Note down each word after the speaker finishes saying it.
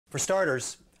For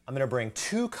starters, I'm going to bring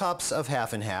 2 cups of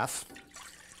half and half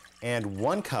and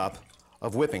 1 cup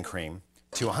of whipping cream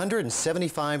to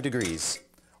 175 degrees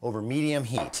over medium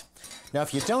heat. Now,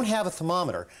 if you don't have a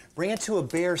thermometer, bring it to a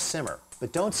bare simmer,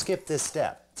 but don't skip this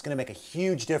step. It's going to make a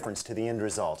huge difference to the end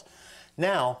result.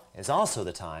 Now is also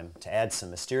the time to add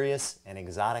some mysterious and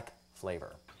exotic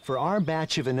flavor. For our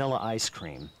batch of vanilla ice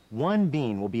cream, 1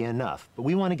 bean will be enough, but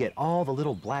we want to get all the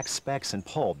little black specks and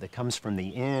pulp that comes from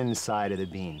the inside of the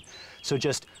bean. So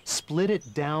just split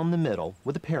it down the middle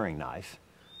with a paring knife,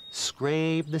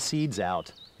 scrape the seeds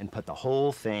out, and put the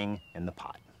whole thing in the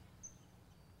pot.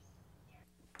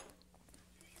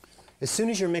 As soon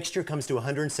as your mixture comes to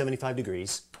 175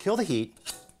 degrees, kill the heat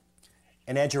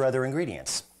and add your other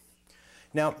ingredients.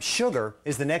 Now, sugar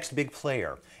is the next big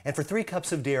player, and for 3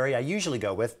 cups of dairy, I usually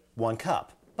go with 1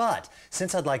 cup. But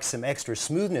since I'd like some extra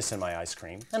smoothness in my ice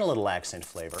cream and a little accent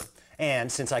flavor,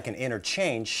 and since I can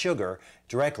interchange sugar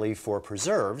directly for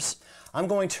preserves, I'm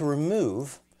going to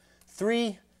remove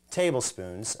 3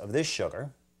 tablespoons of this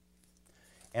sugar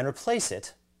and replace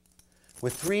it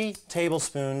with 3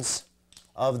 tablespoons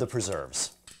of the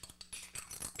preserves.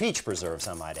 Peach preserves,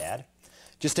 I might add.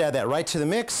 Just add that right to the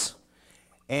mix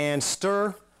and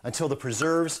stir until the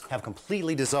preserves have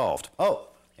completely dissolved. Oh,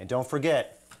 and don't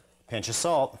forget, pinch of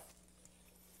salt.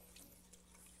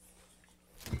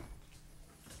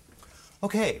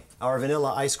 Okay, our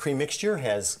vanilla ice cream mixture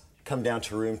has come down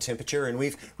to room temperature, and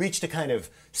we've reached a kind of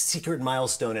secret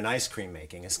milestone in ice cream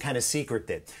making. It's kind of secret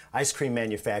that ice cream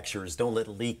manufacturers don't let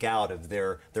leak out of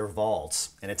their vaults,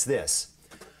 and it's this.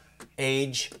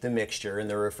 Age the mixture in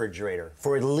the refrigerator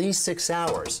for at least 6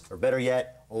 hours, or better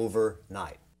yet,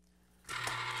 overnight.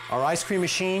 Our ice cream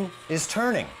machine is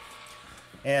turning,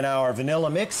 and our vanilla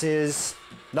mix is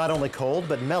not only cold,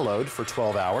 but mellowed for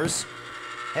 12 hours.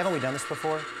 Haven't we done this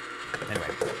before? Anyway,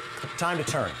 time to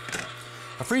turn.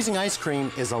 A freezing ice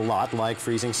cream is a lot like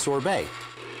freezing sorbet.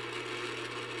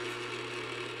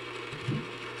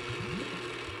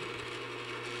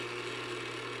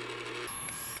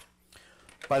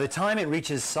 By the time it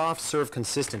reaches soft serve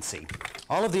consistency,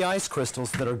 all of the ice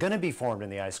crystals that are going to be formed in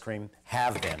the ice cream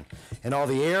have been, and all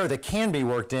the air that can be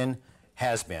worked in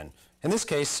has been. In this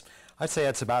case, I'd say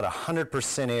it's about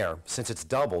 100% air, since it's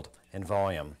doubled in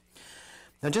volume.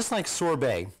 Now, just like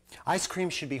sorbet, ice cream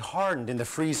should be hardened in the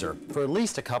freezer for at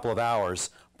least a couple of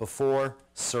hours before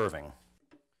serving.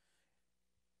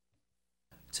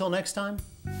 Till next time,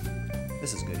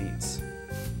 this is Good Eats.